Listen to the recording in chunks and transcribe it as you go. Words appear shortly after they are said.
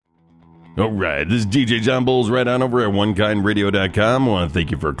All right, this is DJ John Bowles right on over at OneKindRadio.com. I want to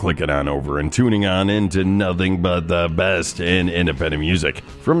thank you for clicking on over and tuning on into nothing but the best in independent music.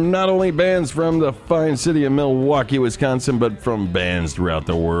 From not only bands from the fine city of Milwaukee, Wisconsin, but from bands throughout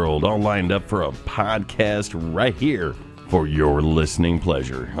the world, all lined up for a podcast right here for your listening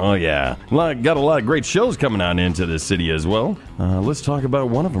pleasure. Oh yeah, got a lot of great shows coming on into the city as well. Let's talk about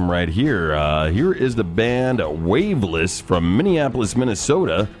one of them right here. Here is the band Waveless from Minneapolis,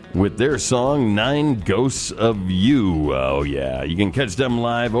 Minnesota, with their song 9 Ghosts of You. Oh yeah, you can catch them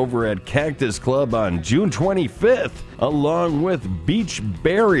live over at Cactus Club on June 25th, along with Beach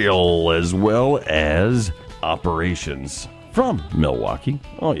Burial as well as Operations from Milwaukee.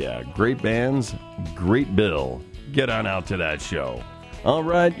 Oh yeah, great bands, great bill. Get on out to that show. All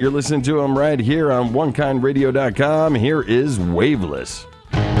right, you're listening to them right here on OneKindRadio.com. Here is Waveless.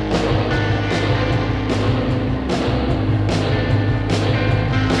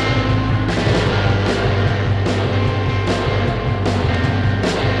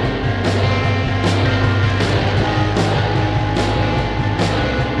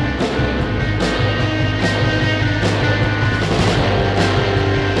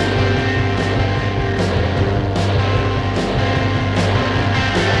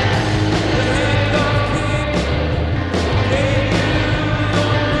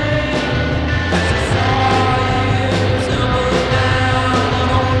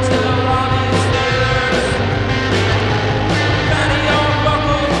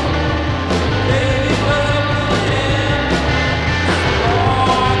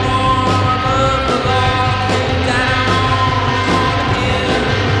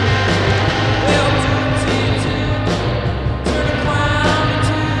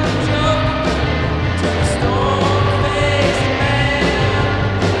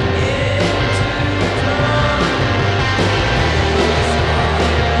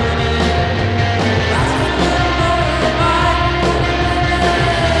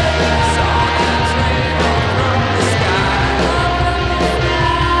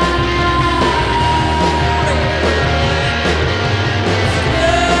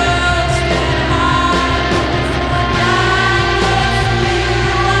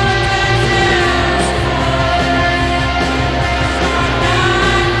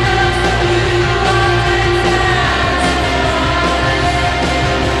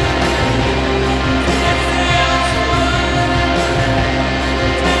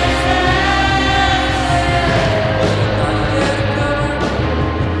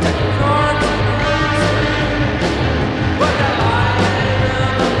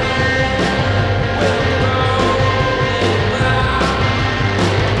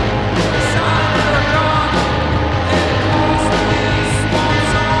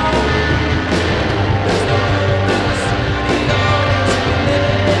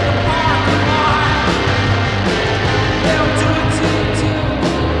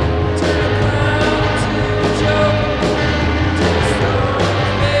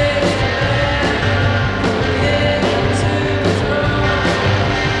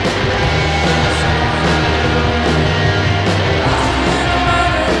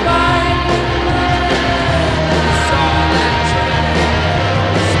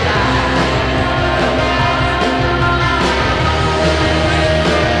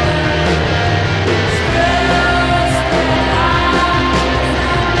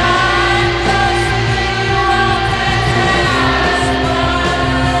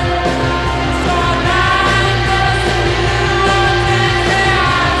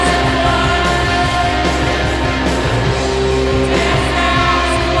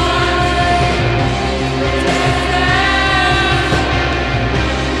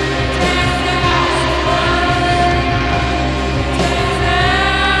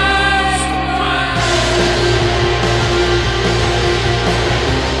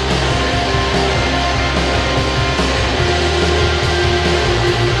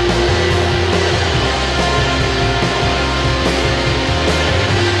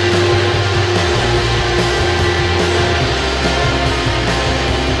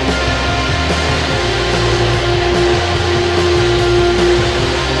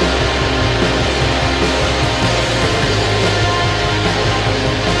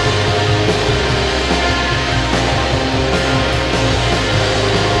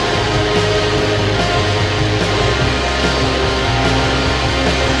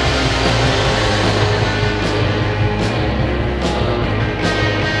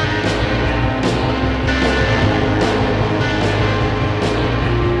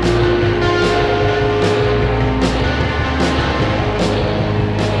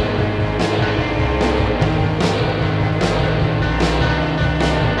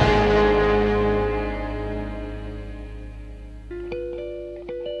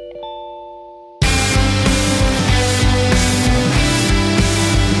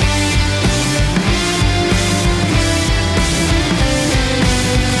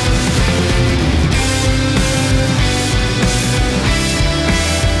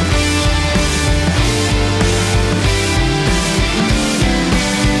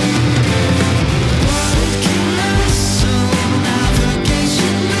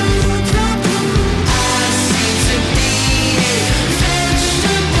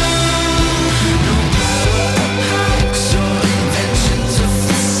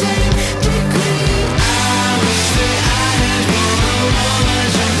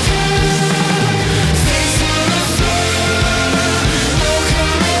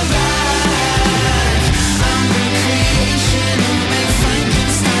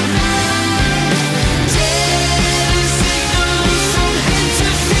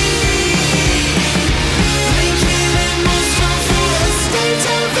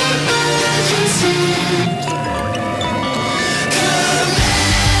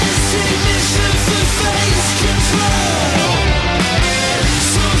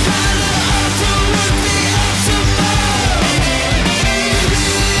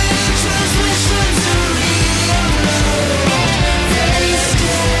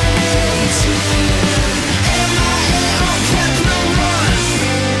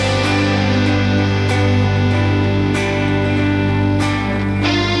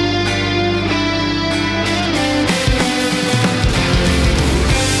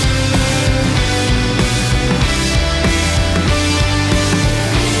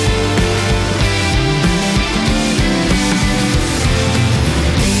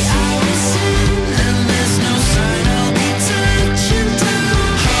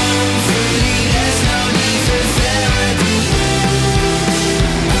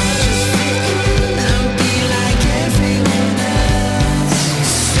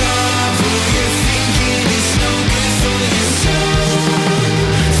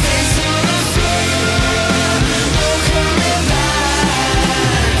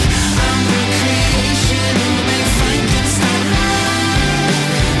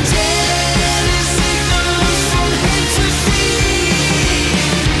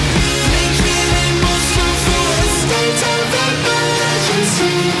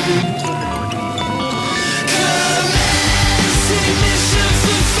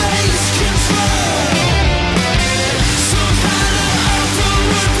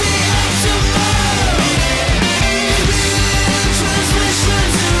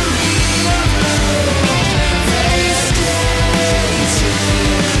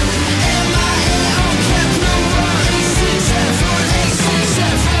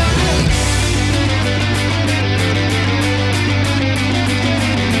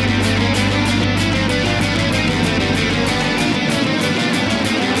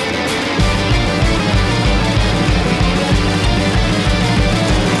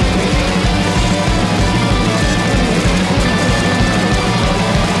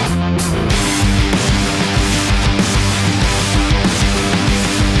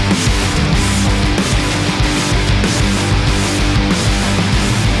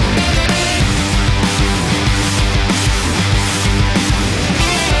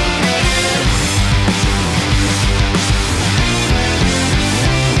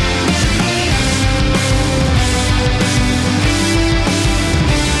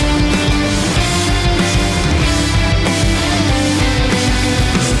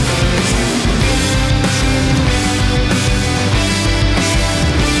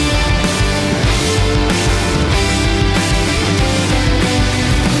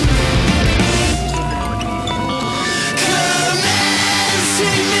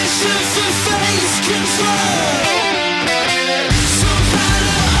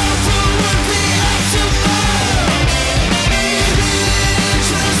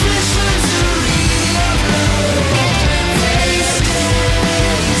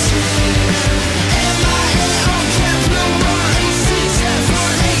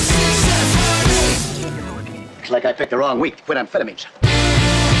 Like I picked the wrong week to quit amphetamines.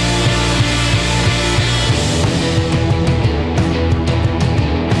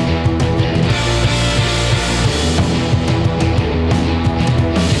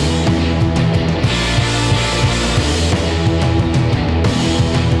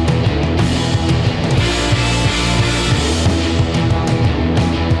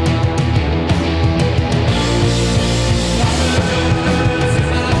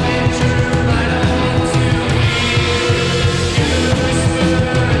 Use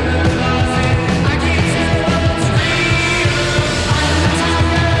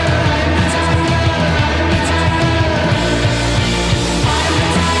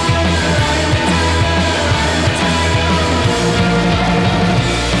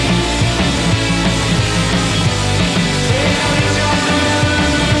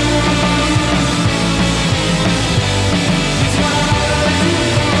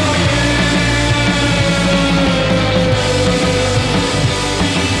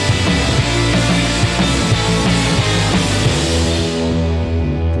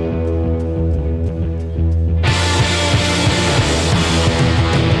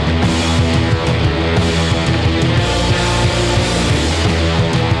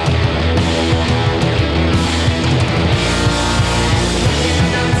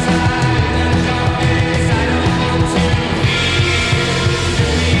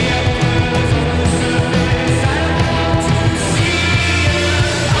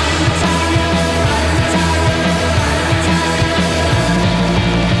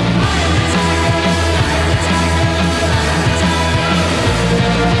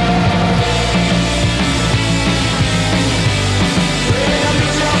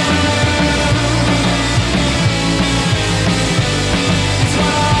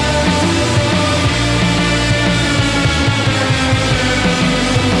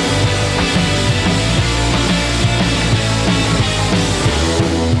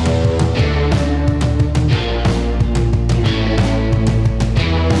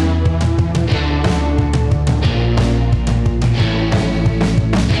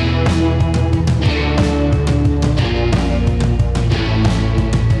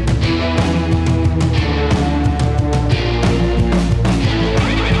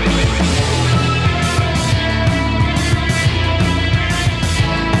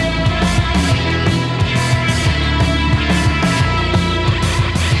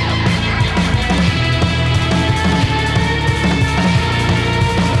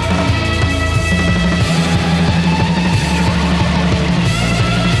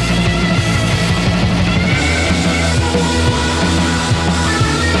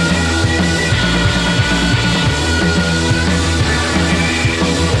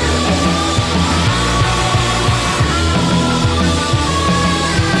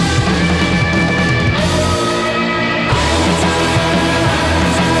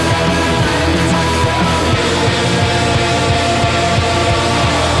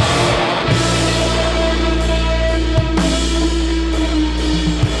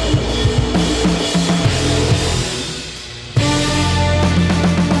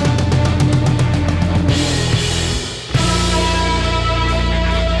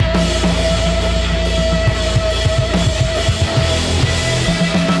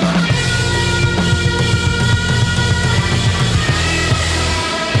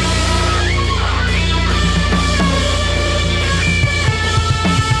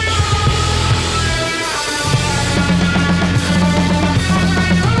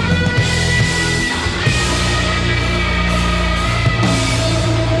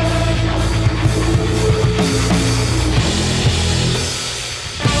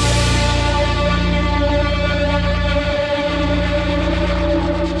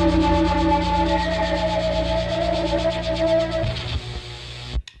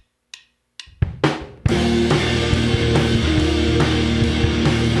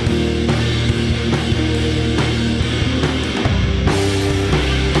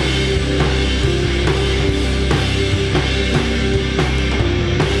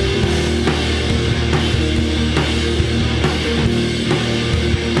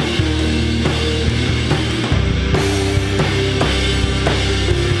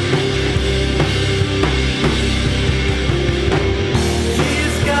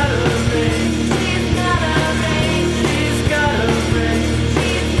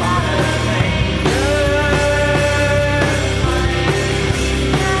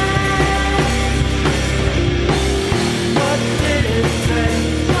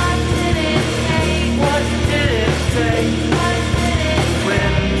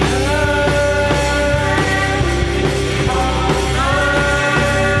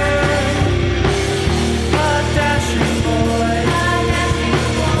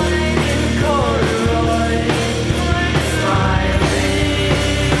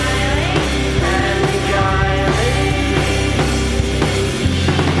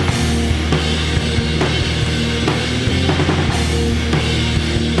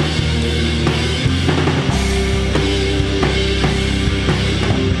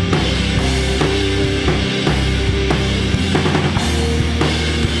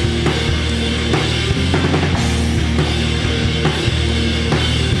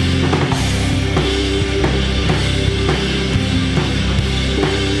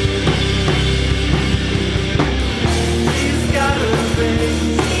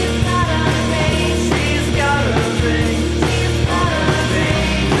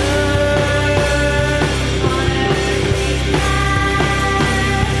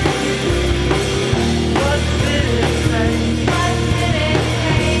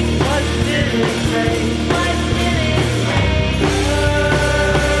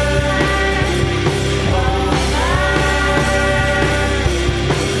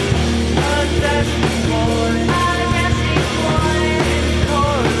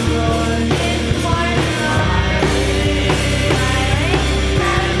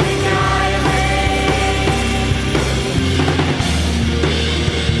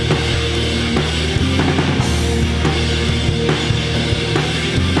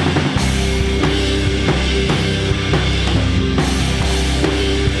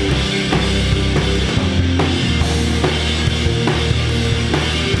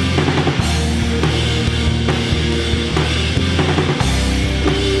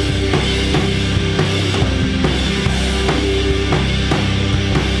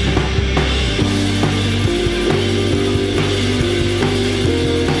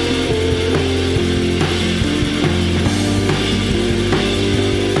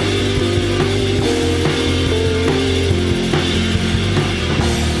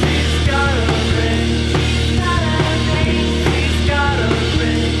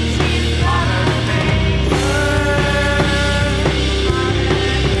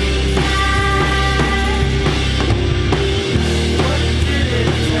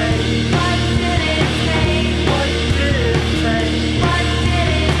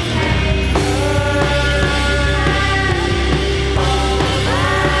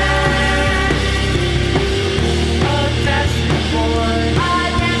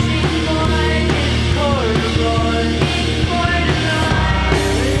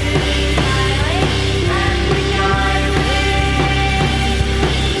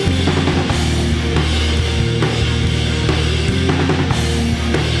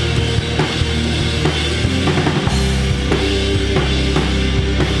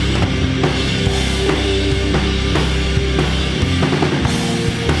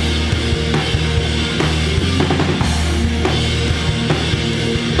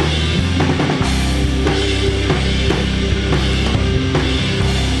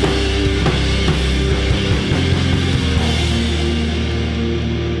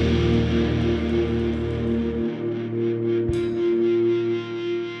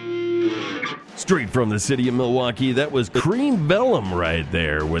Straight from the city of Milwaukee, that was Cream Bellum right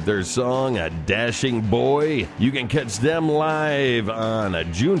there with their song A Dashing Boy. You can catch them live on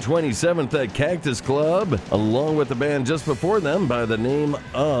June 27th at Cactus Club, along with the band just before them by the name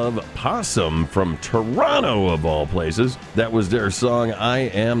of Possum from Toronto, of all places. That was their song I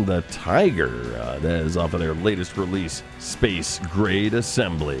Am the Tiger. That is off of their latest release, Space Grade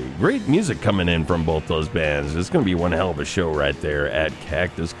Assembly. Great music coming in from both those bands. It's going to be one hell of a show right there at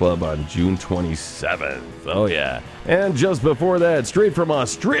Cactus Club on June 27th. Oh, yeah. And just before that, straight from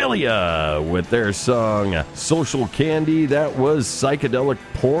Australia with their song Social Candy, that was Psychedelic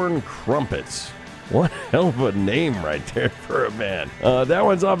Porn Crumpets. What hell of a name right there for a band. That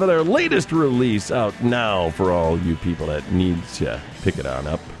one's off of their latest release, out now for all you people that need to pick it on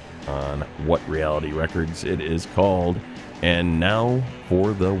up on What Reality Records. It is called And Now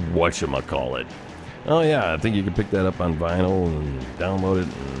for the Whatchamacallit. Oh, yeah, I think you can pick that up on vinyl and download it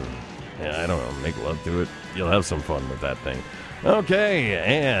and, yeah, I don't know, make love to it. You'll have some fun with that thing. Okay,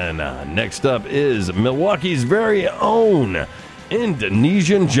 and next up is Milwaukee's very own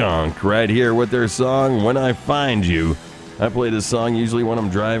Indonesian Junk right here with their song When I Find You. I play this song usually when I'm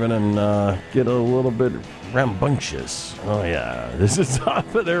driving and get a little bit rambunctious. Oh, yeah, this is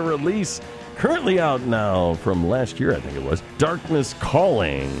off of their release. Currently out now from last year, I think it was, Darkness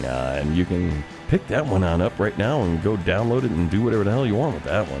Calling, and you can pick that one on up right now and go download it and do whatever the hell you want with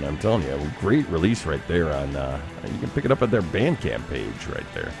that one. I'm telling you, a great release right there on, you can pick it up at their Bandcamp page right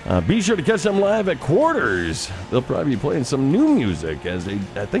there. Be sure to catch them live at Quarters. They'll probably be playing some new music I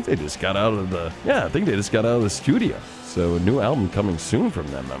think they just got out of the studio. So a new album coming soon from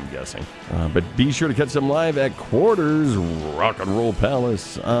them, I'm guessing. But be sure to catch them live at Quarters Rock and Roll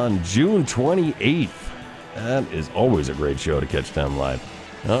Palace on June 28th. That is always a great show to catch them live.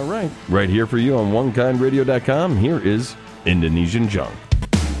 All right here for you on OneKindRadio.com, here is Indonesian Junk.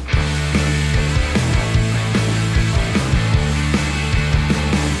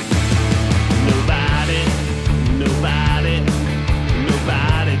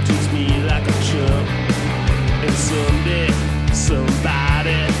 Nobody treats me like a chump. And someday,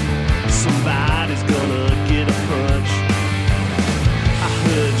 somebody's gonna get a punch. I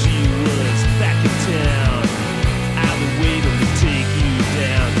heard you was back in town. I've been waiting to take you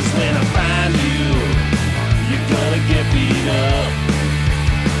down. 'Cause when I find you, you're gonna get beat up.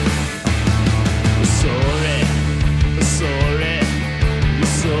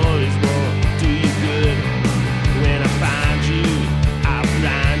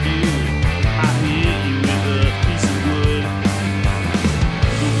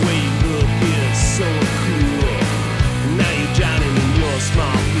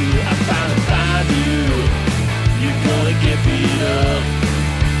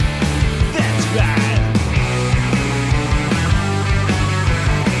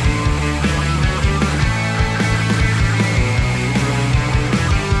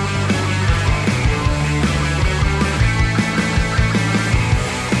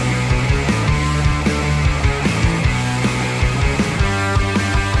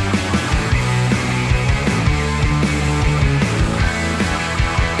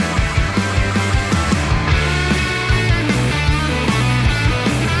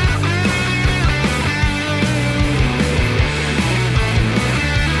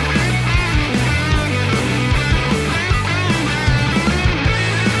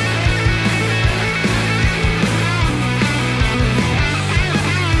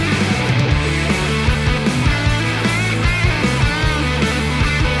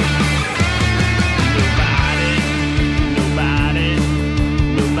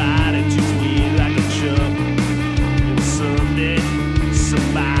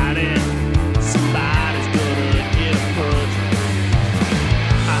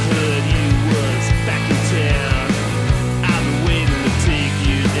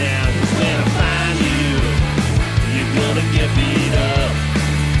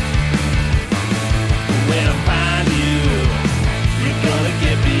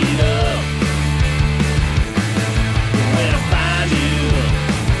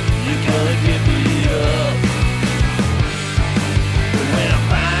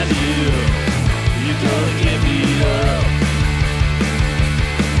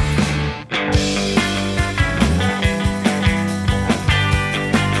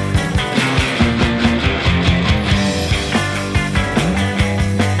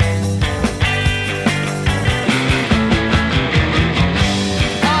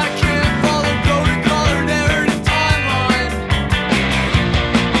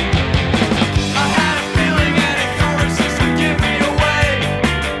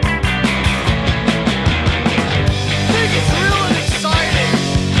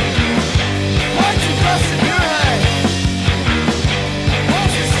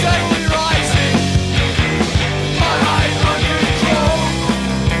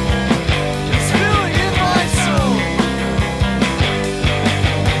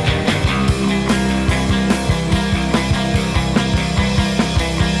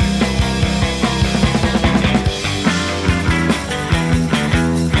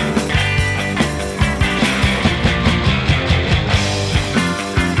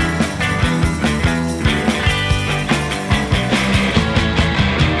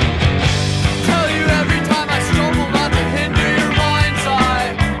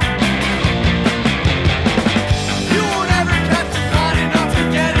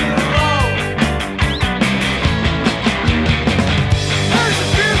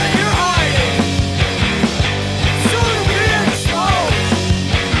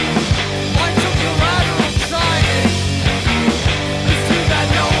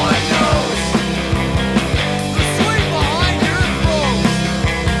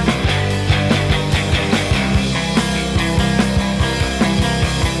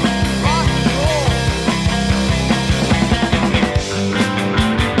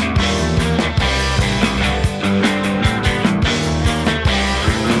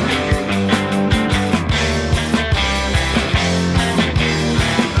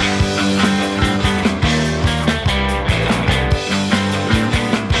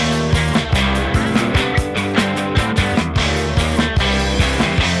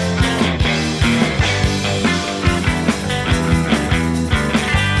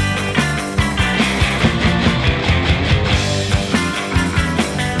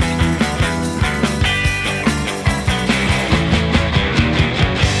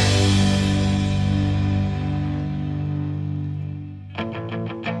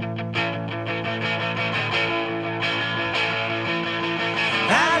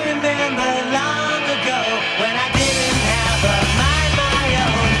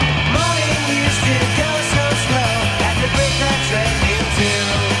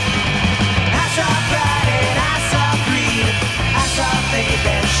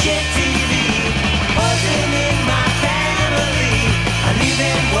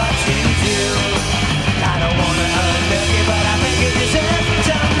 what to do. I don't wanna unnerve you, but I think it deserves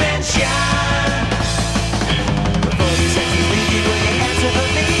some mention. Before you say you leave you, will you answer for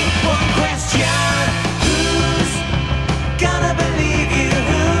me? One question: who's gonna believe you?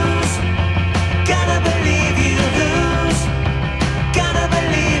 Who's gonna believe you? Who's gonna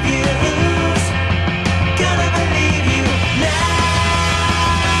believe you? Who's gonna believe you now?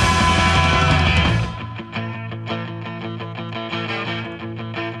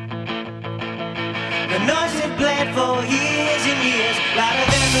 The noise had played for years and years, louder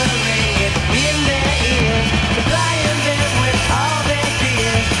than the ringing in their ears, supplying them with all their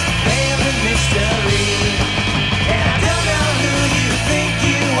fears, veiled in mystery. And I don't know who you think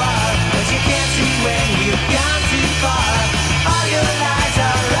you are, but you can't see when you've gone too far. All your lies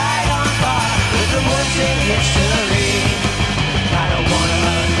are right on par with the worst in history. I don't wanna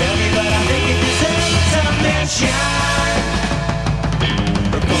unveil you, but I think it deserves some mention.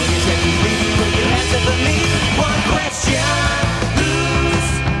 Before you say you leave, will you answer for me? One question: who's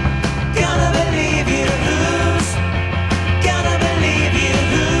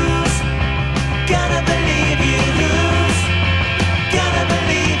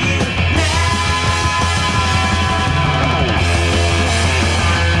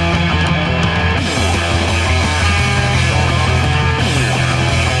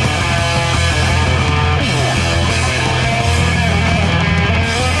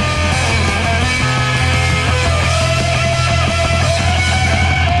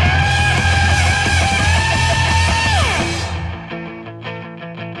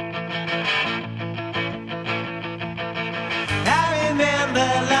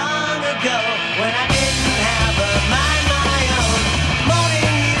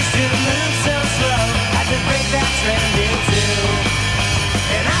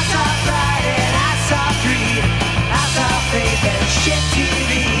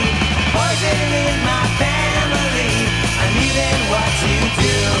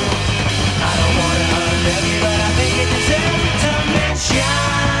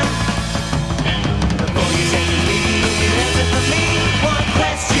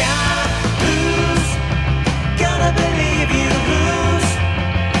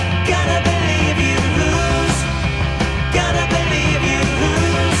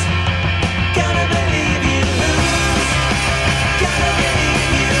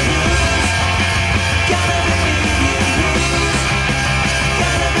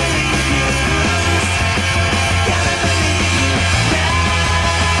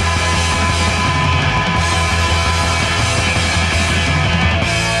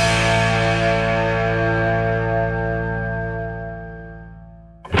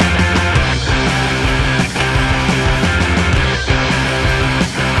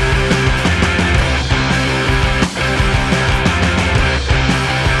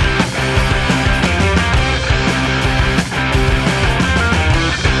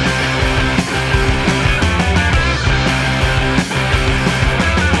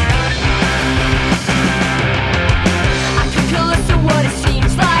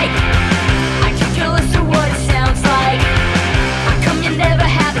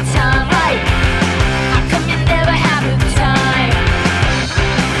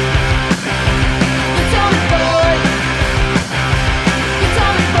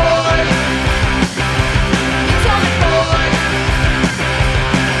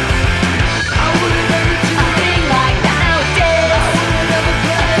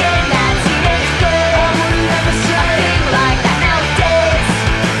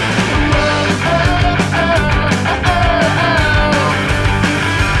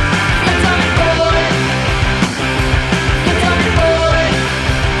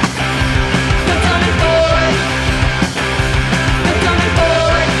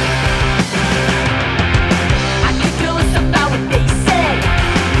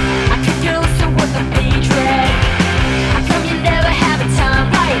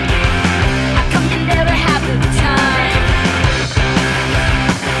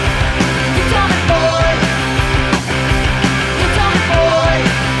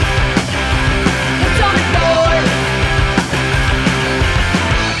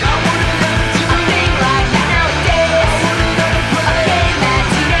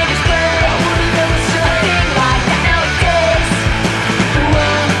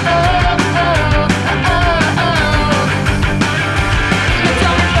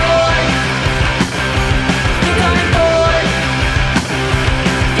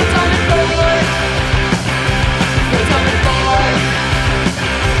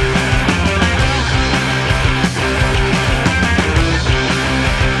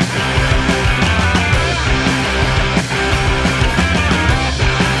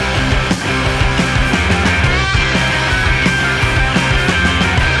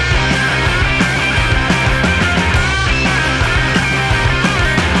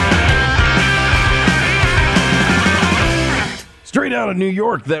out of New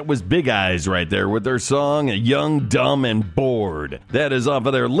York, that was Big Eyes right there with their song Young, Dumb, and Bored. That is off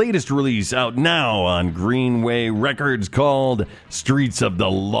of their latest release out now on Greenway Records called Streets of the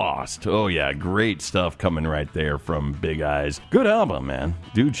Lost. Oh yeah, great stuff coming right there from Big Eyes. Good album, man.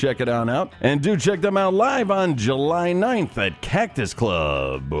 Do check it on out. And do check them out live on July 9th at Cactus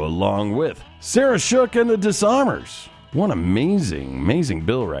Club along with Sarah Shook and the Disarmers. One amazing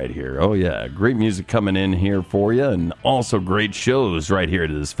bill right here. Oh yeah, great music coming in here for you, and also great shows right here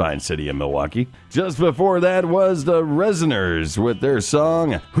to this fine city of Milwaukee. Just before that was the Resoners with their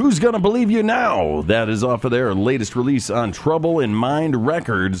song Who's Gonna Believe You Now? That is off of their latest release on Trouble in Mind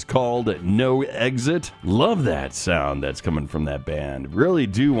Records called No Exit. Love that sound that's coming from that band. Really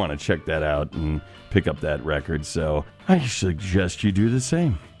do want to check that out and pick up that record, so I suggest you do the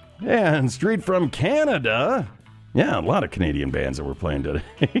same. And straight from Canada... yeah, a lot of Canadian bands that we're playing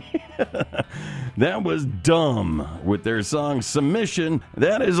today. That was Dumb with their song Submission.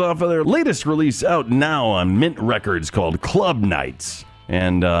 That is off of their latest release out now on Mint Records called Club Nights.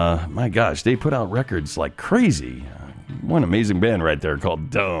 And my gosh, they put out records like crazy. One amazing band right there called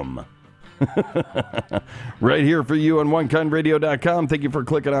Dumb. Right here for you on OneKindRadio.com. Thank you for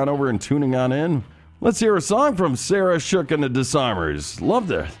clicking on over and tuning on in. Let's hear a song from Sarah Shook and the Disarmers. Love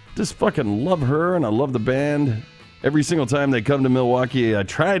that. Just fucking love her, and I love the band. Every single time they come to Milwaukee, I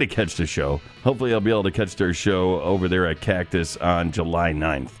try to catch the show. Hopefully I'll be able to catch their show over there at Cactus on July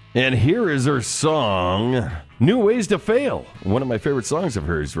 9th. And here is her song, New Ways to Fail. One of my favorite songs of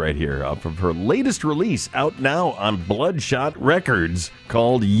hers right here, off of her latest release, out now on Bloodshot Records,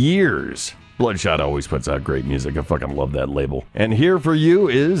 called Years. Bloodshot always puts out great music. I fucking love that label. And here for you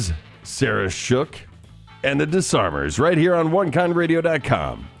is Sarah Shook and the Disarmers, right here on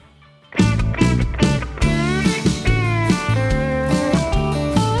OneKindRadio.com.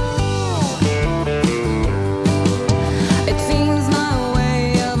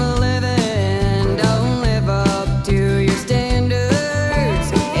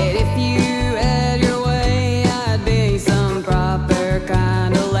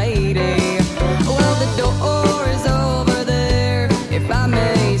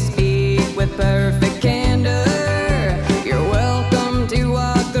 Perfect candor, you're welcome to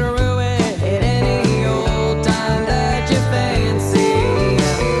walk the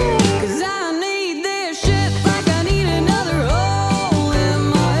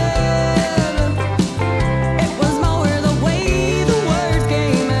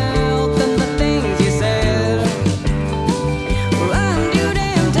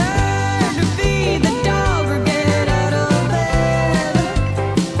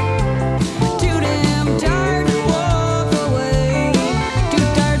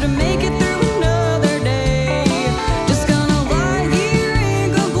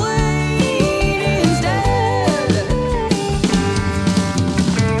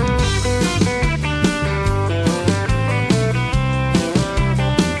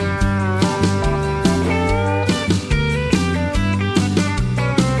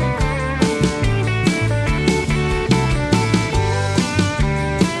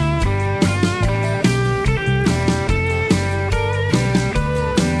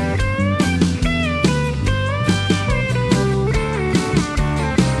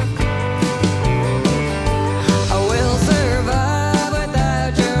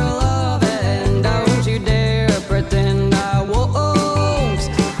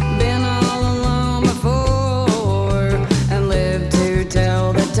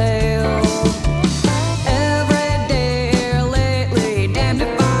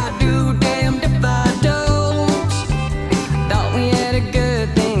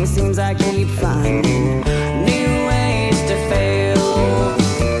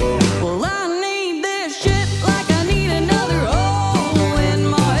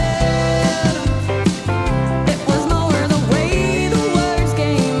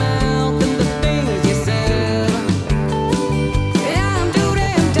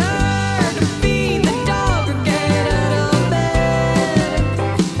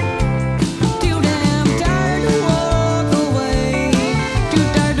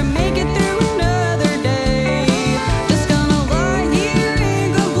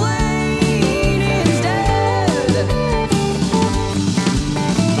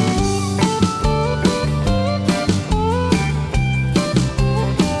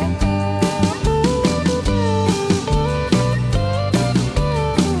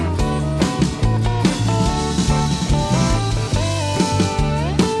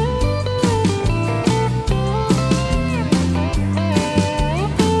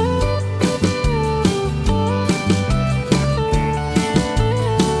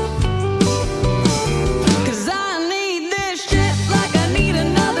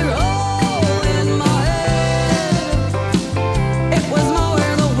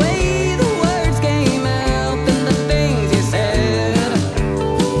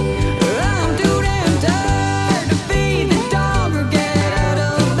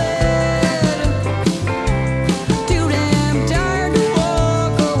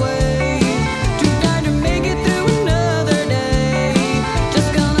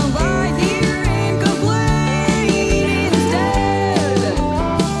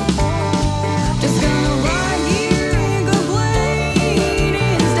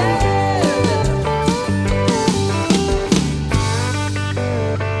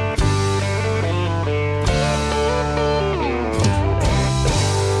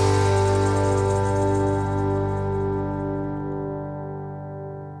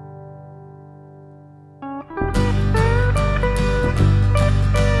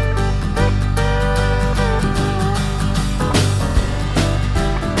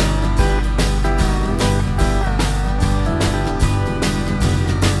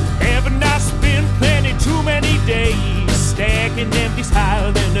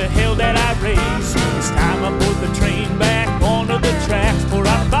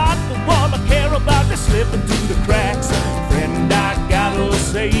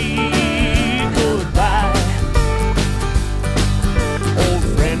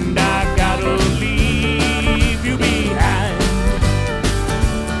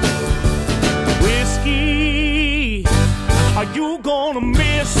you gonna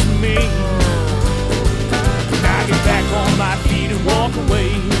miss me? When I get back on my feet and walk away,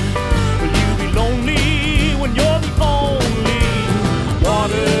 will you be lonely when you're the only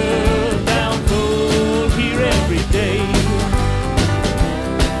water down pool here every day?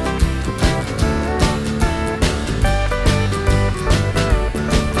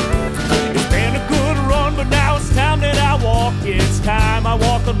 It's been a good run, but now it's time that I walk. It's time I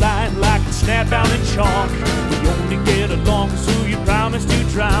walk the line like it's snapped down in chalk. We only get along so you promise to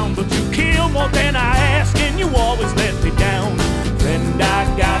drown, but you kill more than I ask and you always let me down. Friend,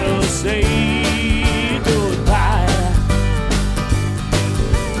 I gotta say goodbye.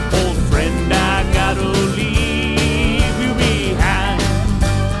 Old friend, I gotta leave you behind.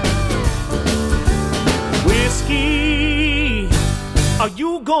 Whiskey, are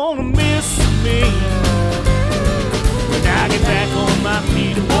you gonna miss me? When I get back on my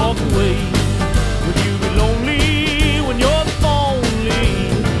feet and walk away, will you be lonely when you're the only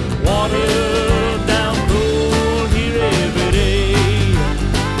water down road here every day?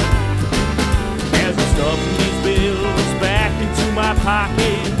 As I'm stuffing these bills back into my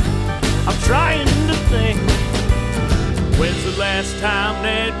pocket, I'm trying to think, when's the last time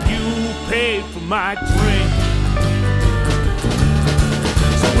that you paid for my drink?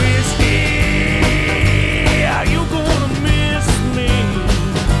 So whiskey, are you gonna miss me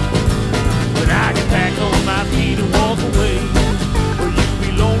when I get back on my feet and walk away? Will you be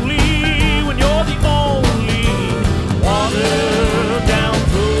lonely when you're the only water down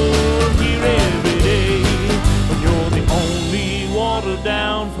pool here every day? When you're the only water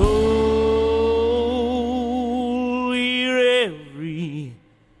down pool here every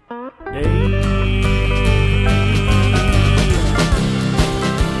day.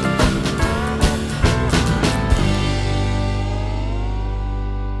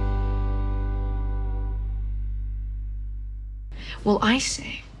 Well, I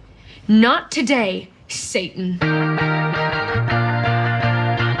say, not today, Satan.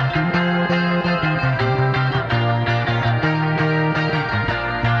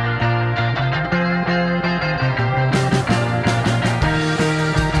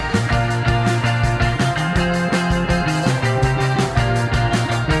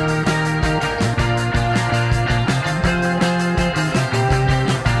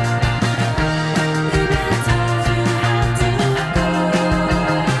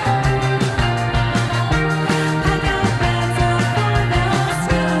 I got back.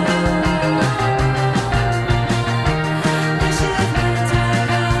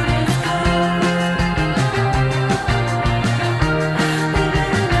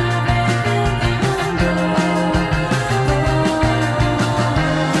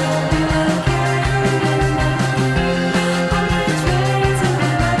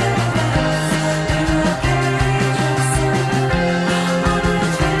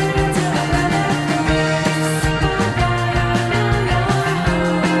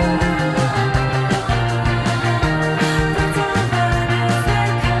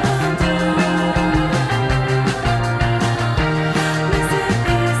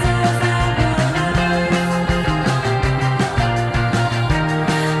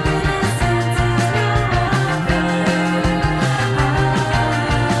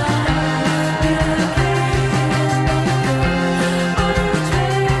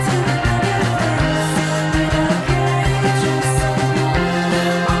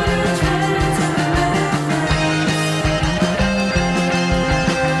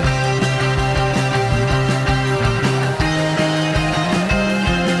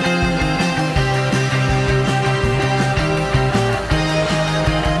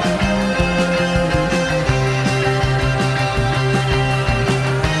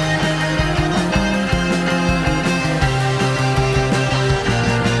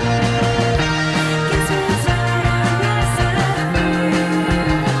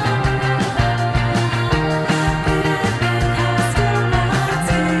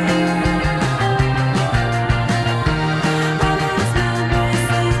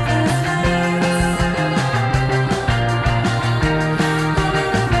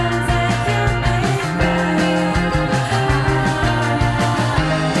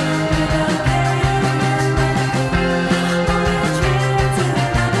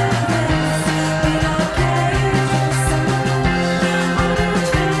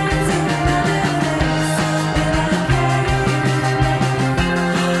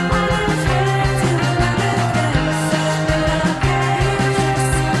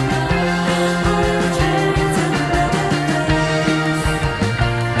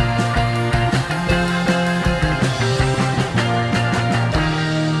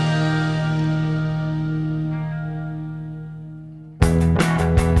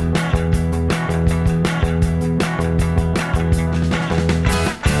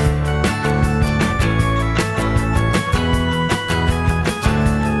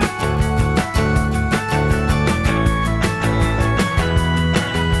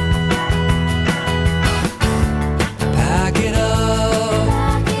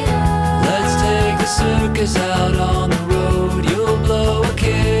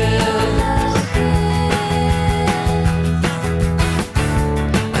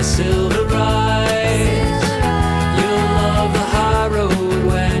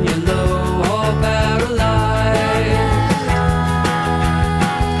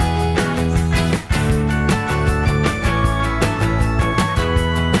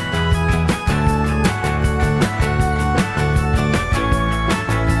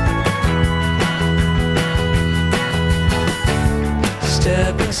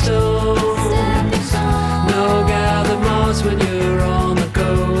 stepping stone. No, gather moss when you're on the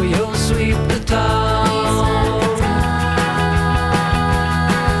go. You'll sweep the town.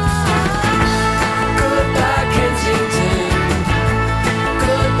 Goodbye, Kensington.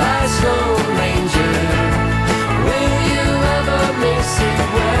 Goodbye, Sloan Ranger. Will you ever miss it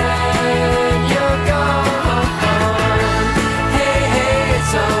when you're gone? Hey, hey,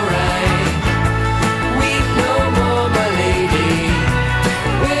 it's alright. Weep no more, my lady.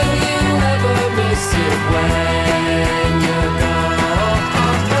 Will you ever miss it when you're gone?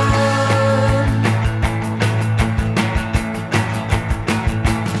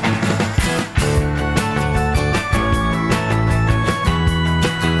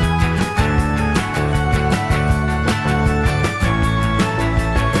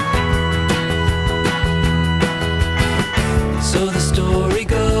 So the story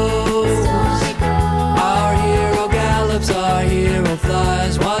goes, our hero gallops, our hero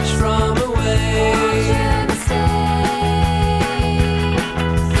flies, watch from away,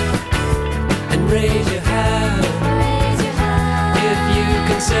 and raise your hand if you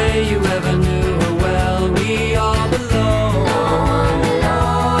can say you ever knew her well. We all belong.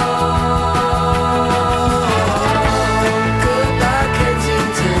 Goodbye,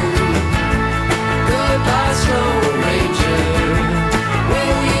 Kensington. Goodbye, Sloan Ranger.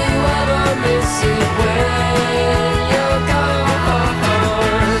 Will you ever miss it when you're gone?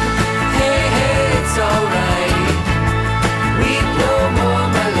 Hey, hey, it's alright. Weep no more,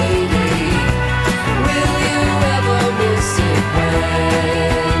 my lady. Will you ever miss it when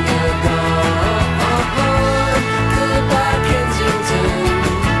you're gone? Goodbye, Kensington.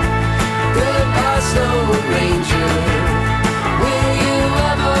 Goodbye, Sloan Ranger. Will you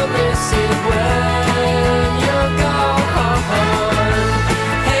ever miss it when you're gone?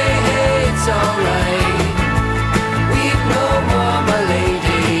 Hey, hey, it's alright. Weep no more, my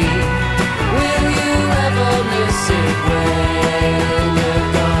lady. Will you ever miss it when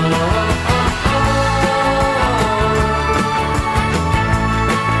you're gone?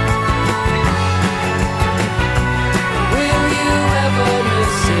 Will you ever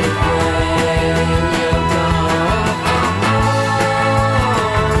miss it when you're gone?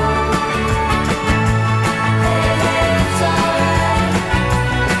 It's alright.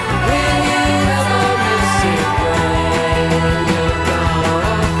 Will you ever miss it when you're gone?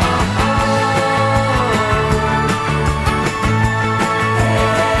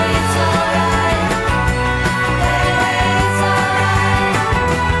 It's alright. It's alright.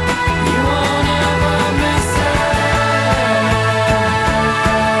 You won't ever miss it.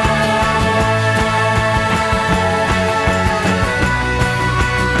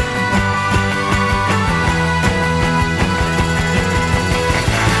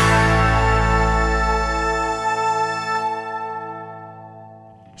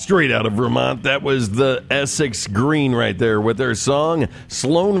 Straight out of Vermont, that was the Essex Green right there with their song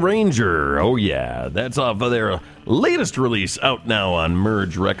Sloan Ranger. Oh yeah, that's off of their latest release out now on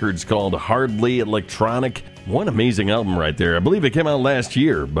Merge Records called Hardly Electronic. One amazing album right there. I believe it came out last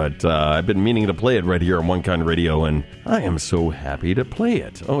year, but I've been meaning to play it right here on One Kind Radio, and I am so happy to play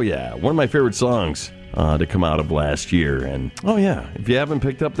it. Oh yeah, one of my favorite songs to come out of last year. And oh yeah, if you haven't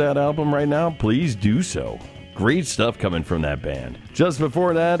picked up that album right now, please do so. Great stuff coming from that band. Just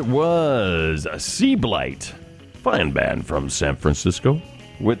before that was Sea Blight, fine band from San Francisco,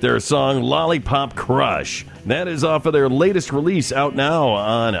 with their song Lollipop Crush. That is off of their latest release out now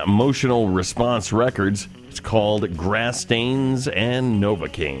on Emotional Response Records. It's called Grass Stains and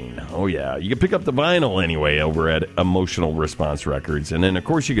Novocaine. Oh yeah, you can pick up the vinyl anyway over at Emotional Response Records, and then of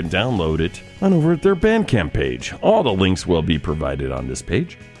course you can download it on over at their Bandcamp page. All the links will be provided on this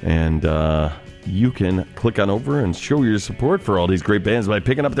page, and you can click on over and show your support for all these great bands by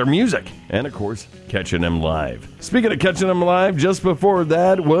picking up their music and, of course, catching them live. Speaking of catching them live, just before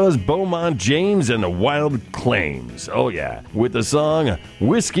that was Beaumont James and the Wild Claims. Oh, yeah, with the song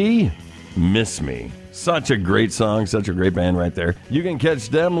Whiskey, Miss Me. Such a great song, such a great band right there. You can catch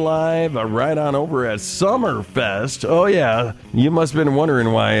them live right on over at Summerfest. Oh, yeah, you must have been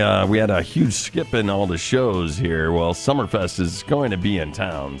wondering why we had a huge skip in all the shows here. Well, Summerfest is going to be in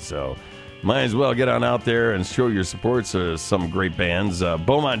town, so might as well get on out there and show your support to some great bands.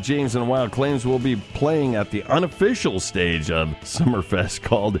 Beaumont James and Wild Claims will be playing at the unofficial stage of Summerfest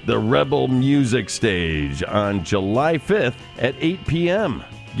called the Rebel Music Stage on July 5th at 8 p.m.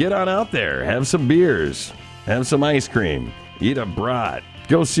 Get on out there, have some beers, have some ice cream, eat a brat,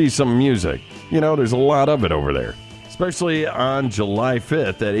 go see some music. You know, there's a lot of it over there. Especially on July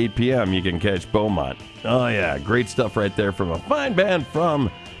 5th at 8 p.m. you can catch Beaumont. Oh yeah, great stuff right there from a fine band from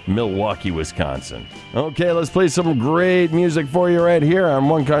Milwaukee, Wisconsin. Okay, let's play some great music for you right here on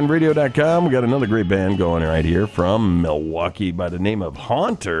OneKindRadio.com. We got another great band going right here from Milwaukee by the name of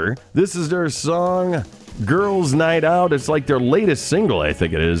Haunter. This is their song, Girls Night Out. It's like their latest single, I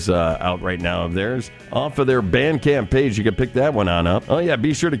think it is, out right now of theirs. Off of their Bandcamp page, you can pick that one on up. Oh yeah,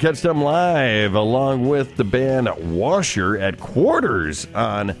 be sure to catch them live along with the band Washer at Quarters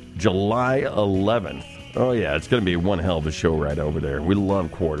on July 11th. Oh yeah, it's going to be one hell of a show right over there. We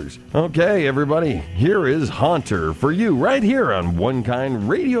love Quarters. Okay, everybody, here is Haunter for you right here on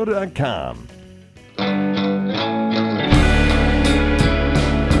OneKindRadio.com.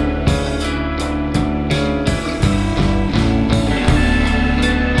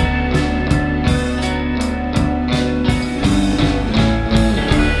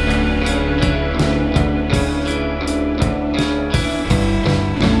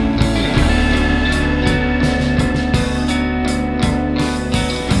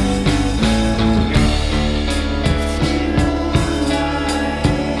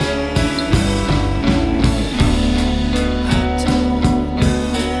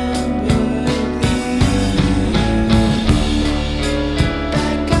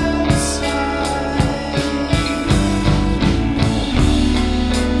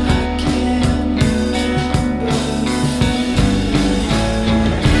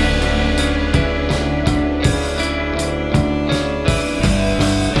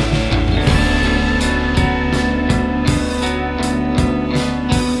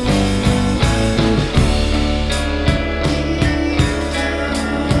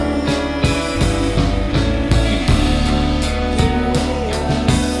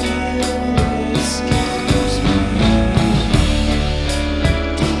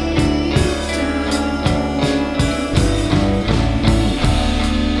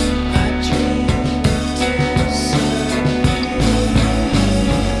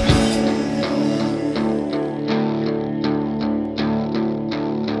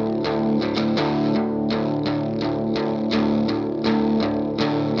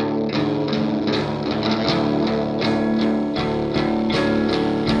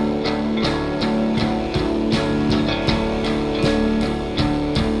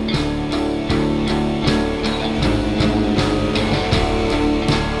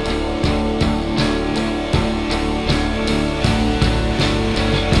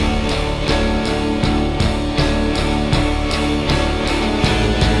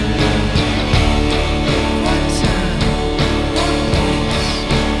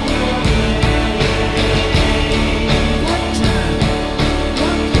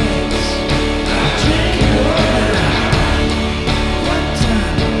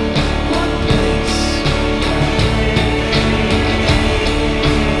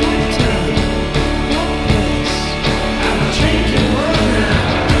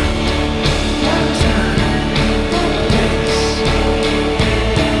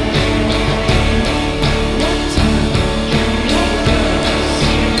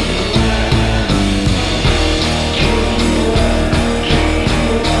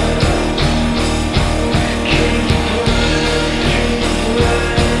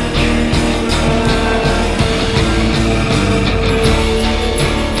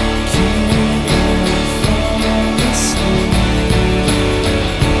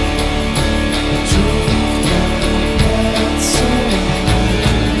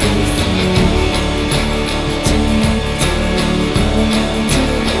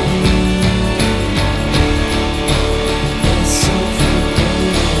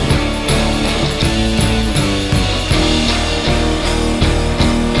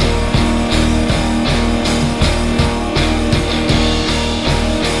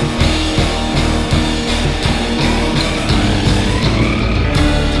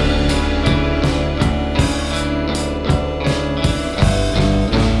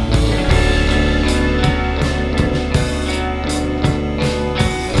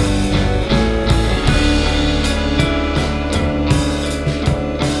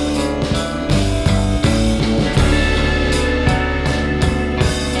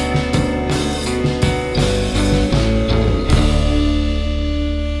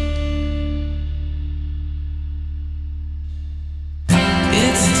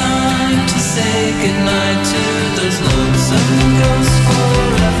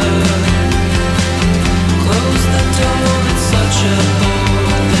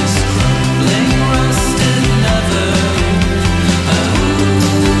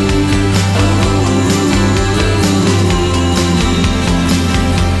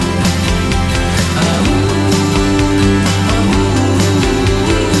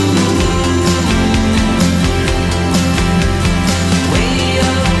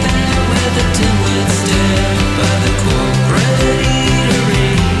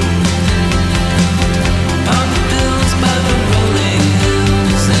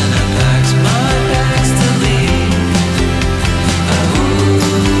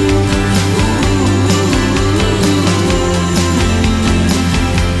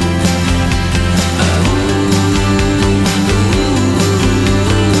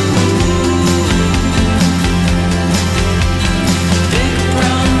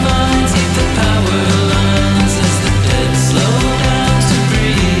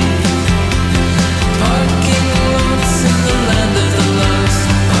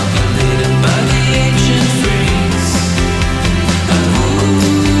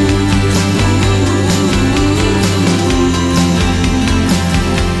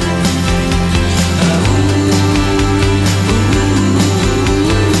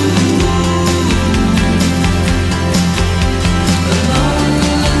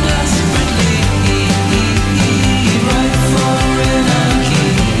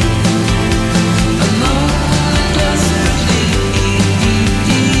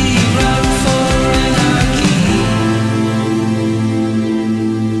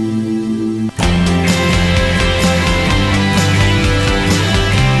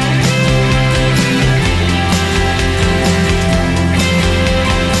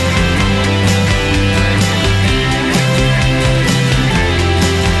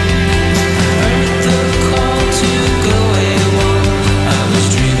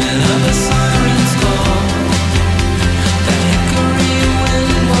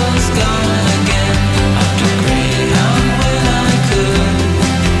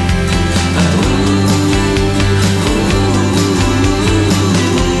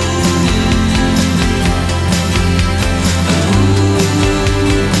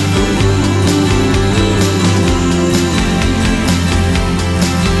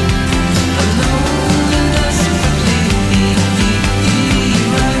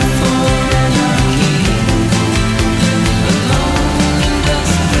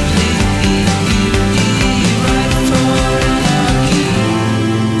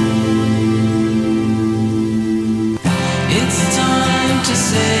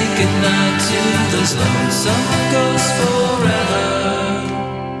 goodnight to those lonesome ghosts forever.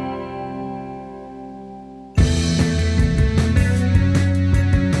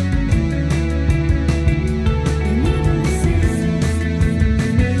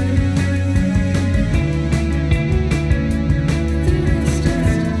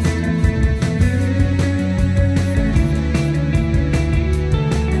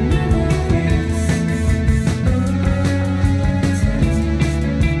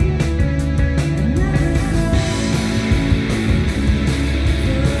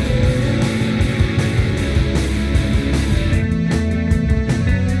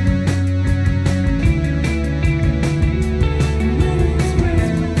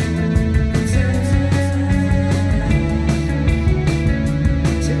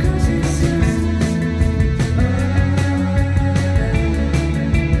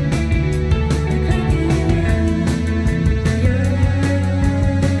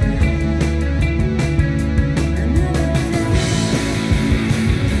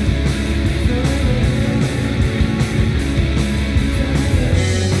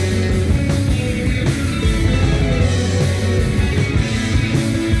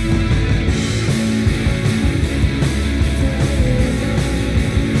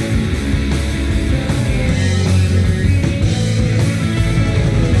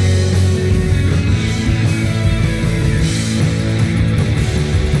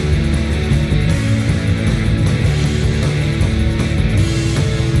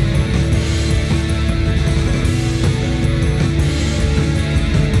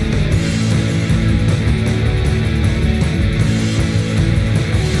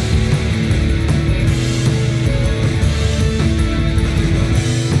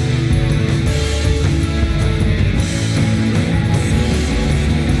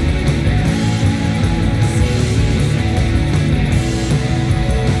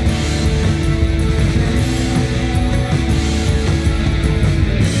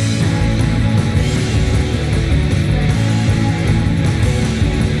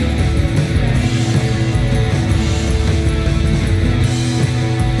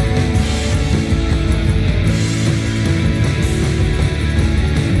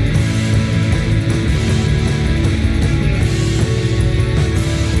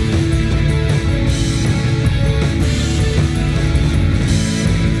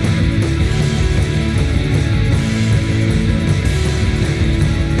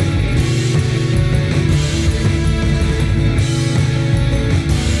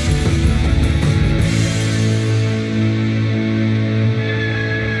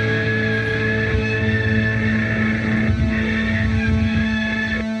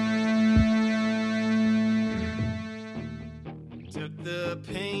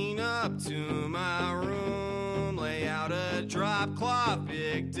 drop cloth,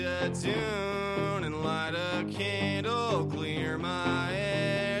 picked a tune, and light a candle, clear my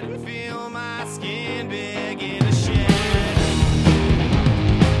head, and feel my skin begin to shed.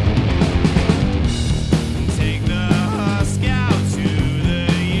 Take the husk out to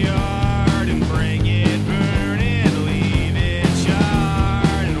the yard and break it, burn it, leave it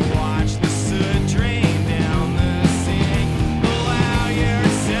charred, and watch the soot drain down the sink. Allow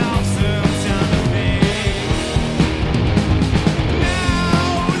yourself some time to think.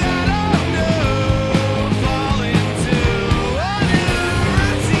 Now that I know, fall into a new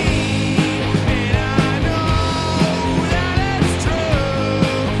routine, and I know that it's true.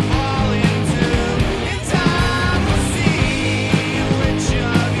 Fall into, in time we'll see which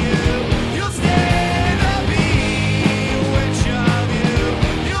of you you'll stand to be, which of you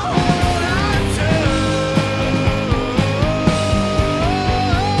you'll hold on to.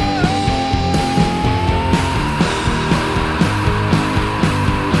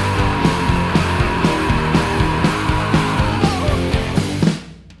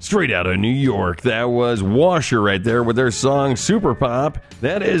 Straight out of New York, that was Washer right there with their song Super Pop.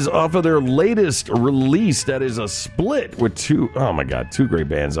 That is off of their latest release. That is a split with two great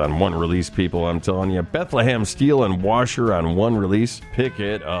bands on one release, people. I'm telling you, Bethlehem Steel and Washer on one release. Pick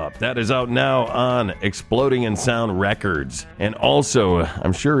it up. That is out now on Exploding in Sound Records. And also,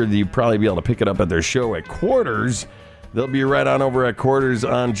 I'm sure you'd probably be able to pick it up at their show at Quarters. They'll be right on over at Quarters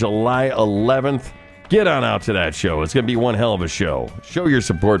on July 11th. Get on out to that show. It's going to be one hell of a show. Show your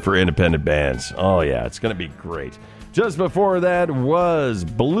support for independent bands. Oh, yeah, it's going to be great. Just before that was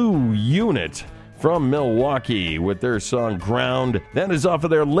Blue Unit from Milwaukee with their song Ground. That is off of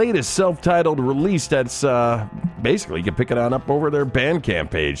their latest self-titled release. That's basically, you can pick it on up over their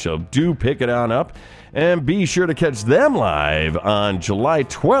Bandcamp page. So do pick it on up. And be sure to catch them live on July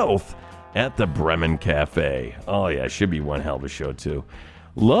 12th at the Bremen Cafe. Oh, yeah, should be one hell of a show, too.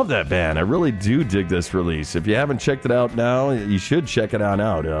 Love that band. I really do dig this release. If you haven't checked it out now, you should check it on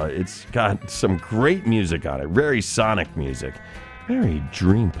out. It's got some great music on it. Very sonic music. Very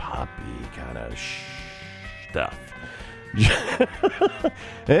dream poppy kind of stuff.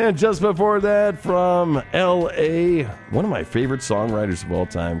 And just before that, from L.A., one of my favorite songwriters of all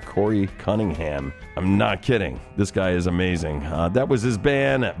time, Corey Cunningham. I'm not kidding. This guy is amazing. That was his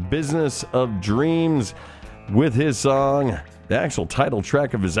band, Business of Dreams, with his song, the actual title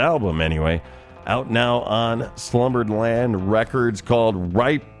track of his album anyway, out now on Slumberland Records, called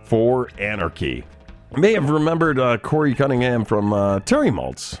Ripe for Anarchy. You may have remembered Corey Cunningham from Terry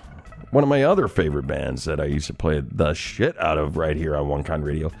Maltz, one of my other favorite bands that I used to play the shit out of right here on One Kind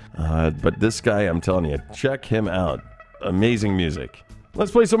Radio. But this guy, I'm telling you, check him out. Amazing music.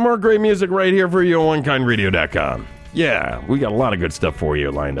 Let's play some more great music right here for you on OneKindRadio.com. Yeah, we got a lot of good stuff for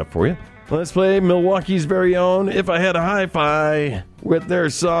you lined up for you. Let's play Milwaukee's very own If I Had a Hi-Fi with their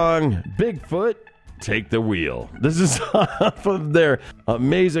song Bigfoot, Take the Wheel. This is off of their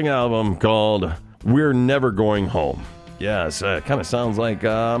amazing album called We're Never Going Home. Yes, it kind of sounds like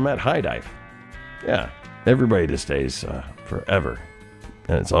I'm at High Dive. Yeah, everybody just stays forever,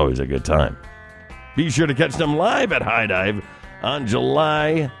 and it's always a good time. Be sure to catch them live at High Dive on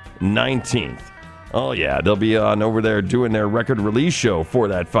July 19th. Oh yeah, they'll be on over there doing their record release show for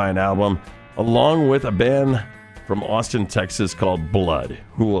that fine album, along with a band from Austin, Texas called Blood,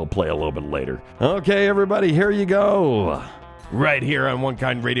 who we'll play a little bit later. Okay, everybody, here you go. Right here on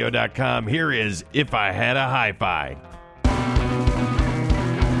OneKindRadio.com, here is If I Had a Hi-Fi.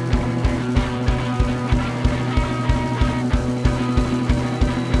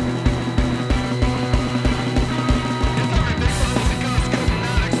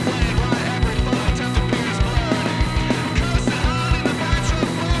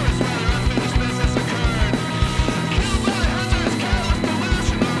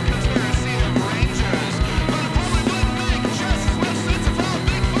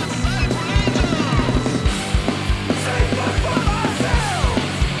 Say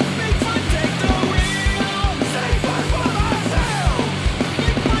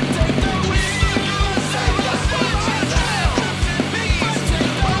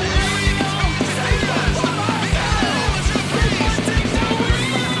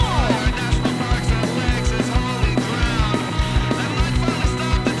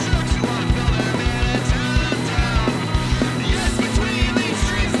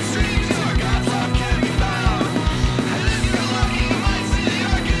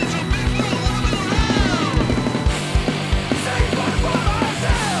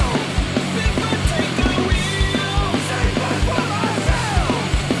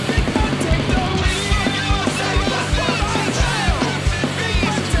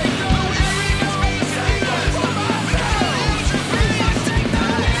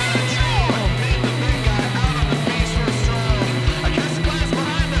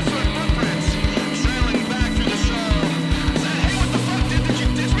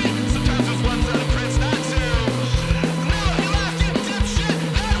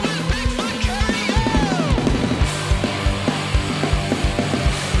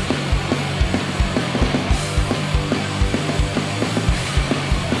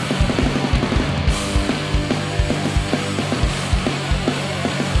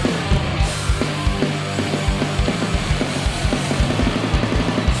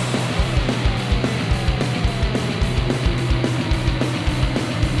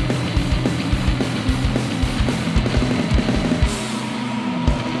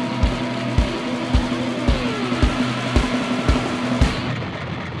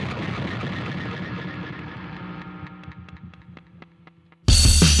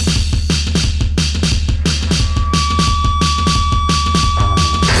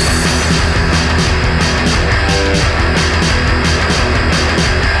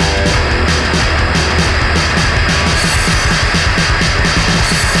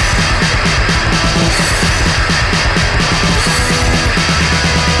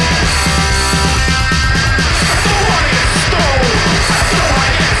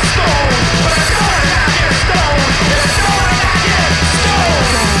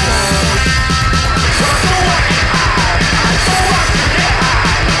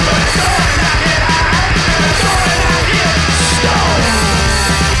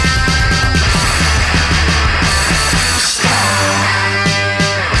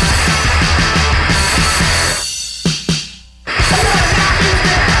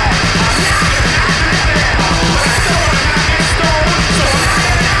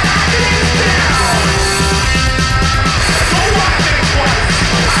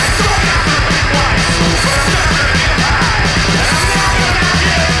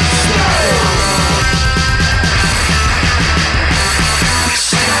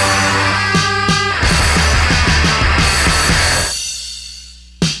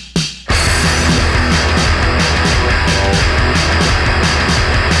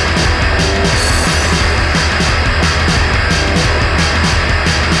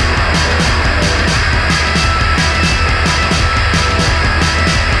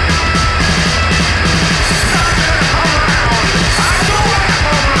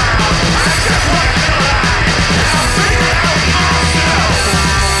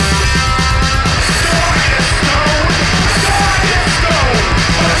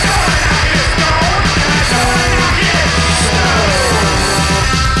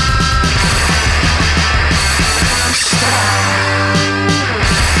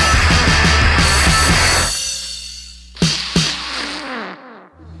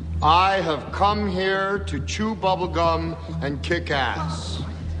come here to chew bubblegum and kick ass.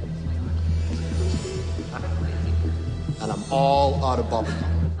 And I'm all out of bubblegum.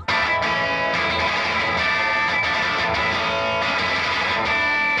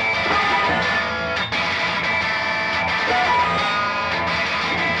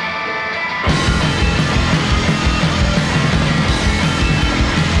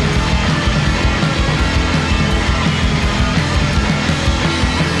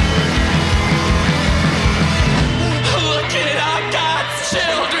 Look at our God's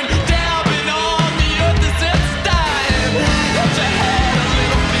children dabbing on the earth as it's dying. Hit your head a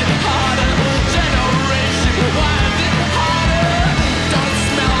little bit harder. Generation, why is it harder? Don't it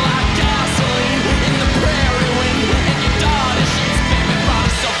smell like gasoline in the prairie wind? And your daughter, she's baby brought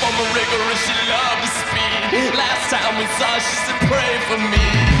herself on the rigorous. She loved the speed. Last time we saw, she said, pray for me.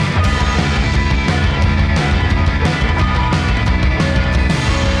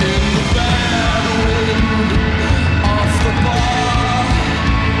 In the bad wind, off the bar,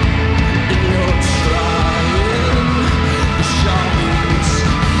 and you're trying the shaman's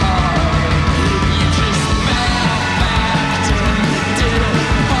heart. You just backed and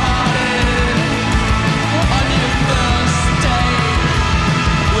departed on your first day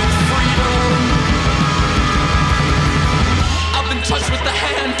with freedom. I've been touched with the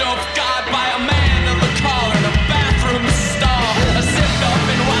hand of God by a man in the car in a bathroom stall. I sipped up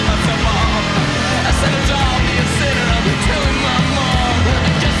and wound myself off. I said it's all the sinner, I'm telling my mom. I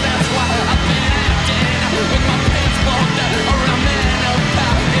guess that's why I've been acting with my pants pulled down around men of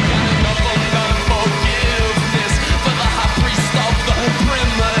power. They got enough of unforgiveness for the high priest of the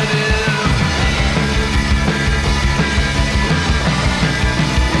primitive.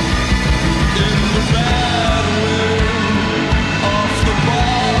 In the bad wind, off the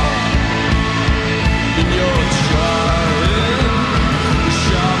bar, and you're trying the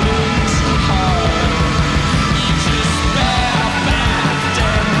shaman's heart. You just backed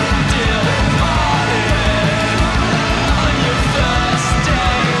and departed on your first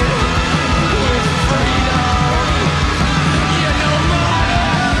day with freedom. You're no more,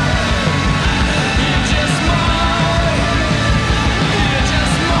 you're just more, you're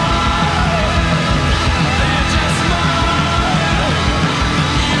just more, you're just more.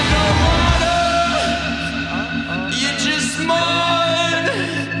 You're no more, you're just more,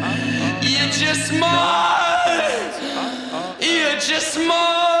 you're just more, you're just more.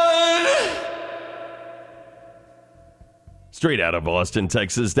 Straight out of Austin,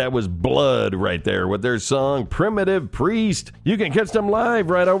 Texas, that was Blood right there with their song Primitive Priest. You can catch them live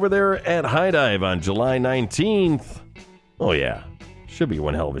right over there at High Dive on July 19th. Oh yeah, should be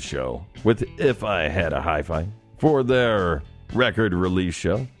one hell of a show with If I Had a Hi-Fi for their record release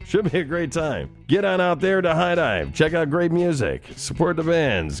show. Should be a great time. Get on out there to High Dive. Check out great music. Support the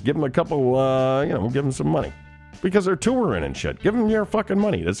bands. Give them a couple, give them some money. Because they're touring and shit. Give them your fucking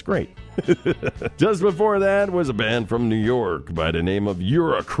money. That's great. Just before that was a band from New York by the name of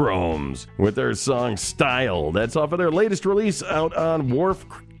Eurochromes with their song Style. That's off of their latest release out on Wharf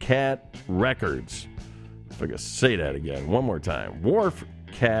Cat Records. If I could say that again one more time. Wharf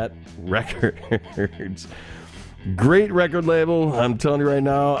Cat Records. Great record label. I'm telling you right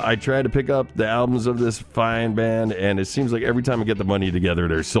now, I try to pick up the albums of this fine band, and it seems like every time I get the money together,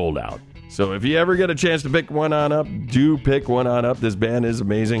 they're sold out. So if you ever get a chance to pick one on up, do pick one on up. This band is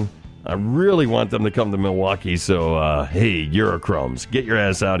amazing. I really want them to come to Milwaukee, so hey, Eurochromes, get your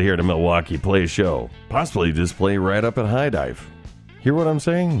ass out here to Milwaukee, play a show. Possibly just play right up at High Dive. Hear what I'm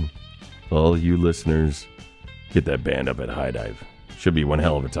saying? All you listeners, get that band up at High Dive. Should be one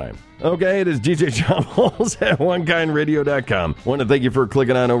hell of a time. Okay, it is DJ John Balls at OneKindRadio.com. Want to thank you for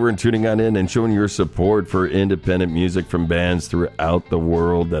clicking on over and tuning on in and showing your support for independent music from bands throughout the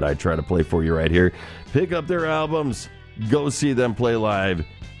world that I try to play for you right here. Pick up their albums. Go see them play live.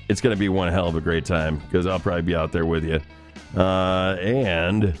 It's going to be one hell of a great time because I'll probably be out there with you.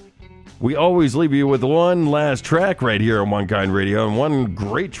 And we always leave you with one last track right here on One Kind Radio, and one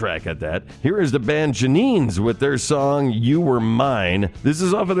great track at that. Here is the band Janines with their song You Were Mine. This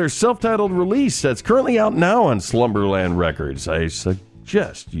is off of their self-titled release that's currently out now on Slumberland Records. I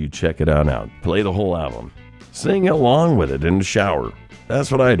suggest you check it out. Play the whole album. Sing along with it in the shower.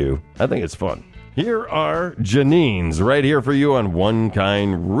 That's what I do. I think it's fun. Here are Janines right here for you on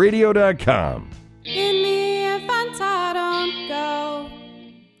OneKindRadio.com. In the event I don't go,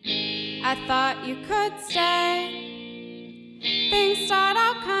 I thought you could stay. Things start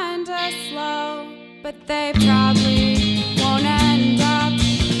out kinda slow, but they probably won't end up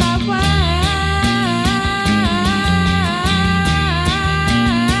that way.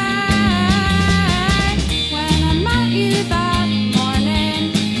 When I met you that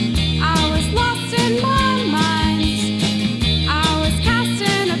morning, I was lost.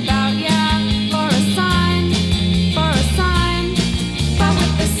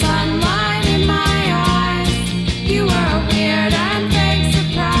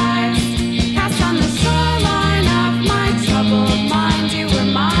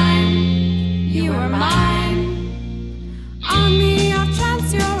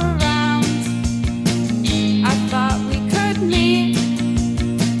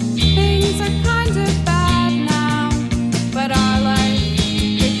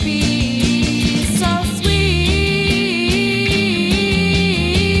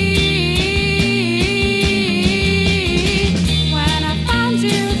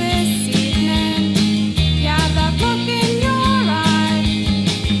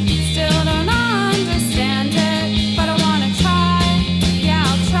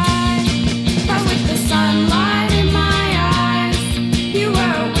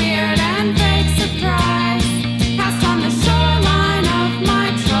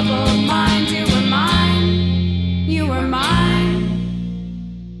 were mine.